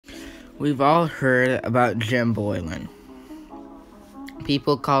We've all heard about Jim Boylen.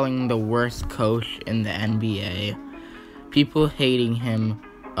 People calling him the worst coach in the NBA. People hating him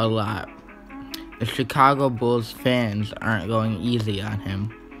a lot. The Chicago Bulls fans aren't going easy on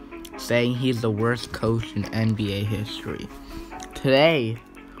him, saying he's the worst coach in NBA history. Today,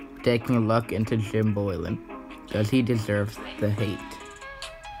 we're taking a look into Jim Boylen. Does he deserve the hate?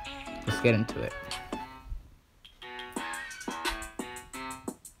 Let's get into it.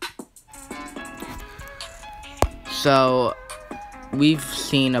 So, we've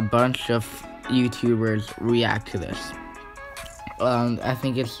seen a bunch of YouTubers react to this. I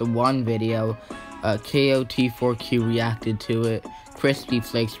think it's the one video. KOT4Q reacted to it. Crispy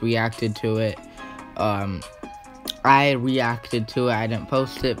Flakes reacted to it. I reacted to it. I didn't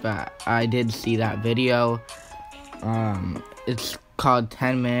post it, but I did see that video. It's called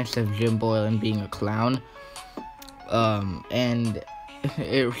 10 Minutes of Jim Boylen Being a Clown. And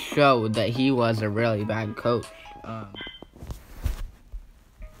it showed that he was a really bad coach.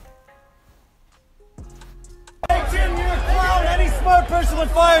 Hey Jim, you're a clown. Any smart person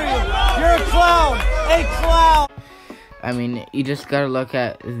would fire you. You're a clown. A clown. I mean, you just gotta look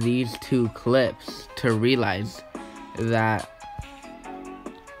at these two clips to realize that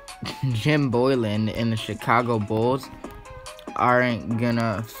Jim Boylen and the Chicago Bulls aren't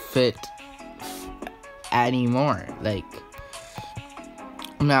gonna fit anymore.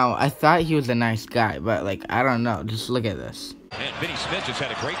 Now, I thought he was a nice guy, but, I don't know. Just look at this. And Vinny Smith just had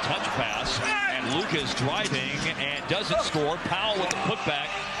a great touch pass, and Luka's driving and doesn't score. Powell with the putback.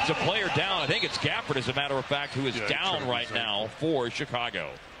 It's a player down. I think it's Gafford, as a matter of fact, who is down right now for Chicago.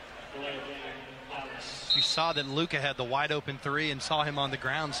 You saw that Luka had the wide open three and saw him on the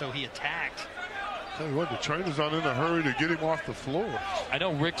ground, so he attacked. Tell you what, the trainers aren't in a hurry to get him off the floor. I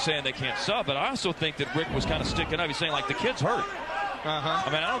know Rick's saying they can't sub, but I also think that Rick was kind of sticking up. He's saying, the kid's hurt. I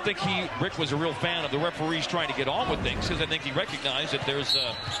mean, I don't think Rick was a real fan of the referees trying to get on with things, because I think he recognized that there's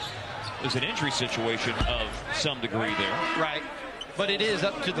an injury situation of some degree there. Right. But it is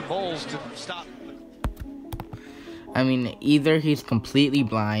up to the Bulls to stop. I mean, either he's completely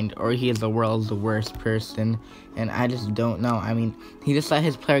blind or he is the world's worst person, and I just don't know. I mean, he just let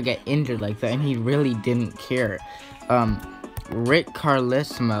his player get injured like that, and he really didn't care. Rick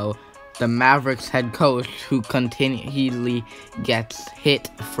Carlesimo, the Mavericks head coach, who continually gets hit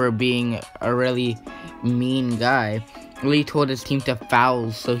for being a really mean guy, really told his team to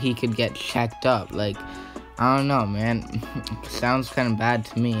foul so he could get checked up. I don't know, man. Sounds kind of bad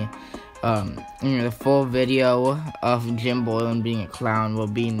to me. The full video of Jim Boylen being a clown will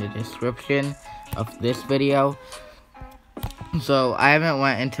be in the description of this video. So, I haven't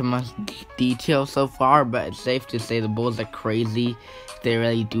went into much detail so far, but it's safe to say the Bulls are crazy. They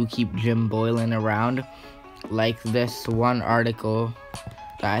really do keep Jim Boylen around. Like this one article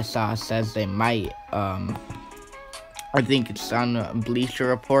that I saw says they might. I think it's on Bleacher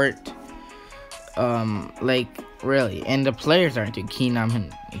Report. Really, and the players aren't too keen on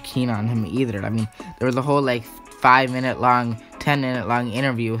him either. I mean, there was a whole 5-minute long, 10-minute long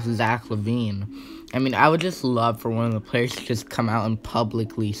interview with Zach LaVine. I mean, I would just love for one of the players to just come out and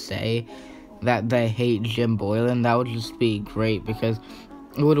publicly say that they hate Jim Boylen. That would just be great, because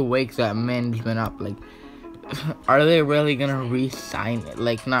it would wake that management up. Are they really gonna re-sign?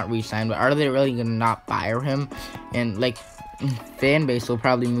 Not re-sign, but are they really gonna not fire him? And fan base will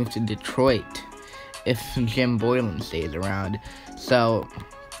probably move to Detroit if Jim Boylen stays around. So,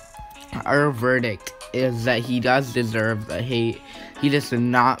 our verdict is that he does deserve the hate. He just is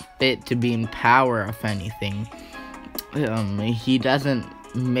not fit to be in power, if anything. He doesn't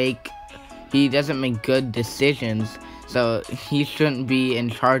make good decisions, so he shouldn't be in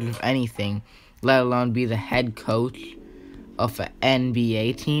charge of anything, let alone be the head coach of an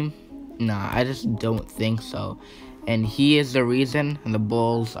NBA team. Nah, I just don't think so. And he is the reason the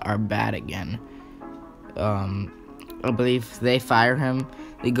Bulls are bad again. I believe if they fire him,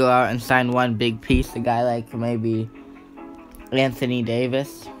 they go out and sign one big piece, a guy like maybe Anthony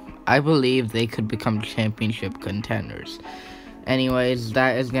Davis. I believe they could become championship contenders. Anyways,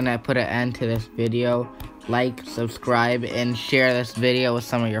 that is gonna put an end to this video. Like, subscribe, and share this video with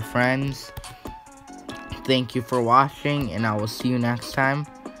some of your friends. Thank you for watching, and I will see you next time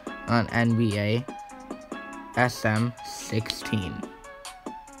on NBA SM16.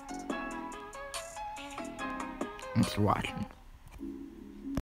 Thanks for watching.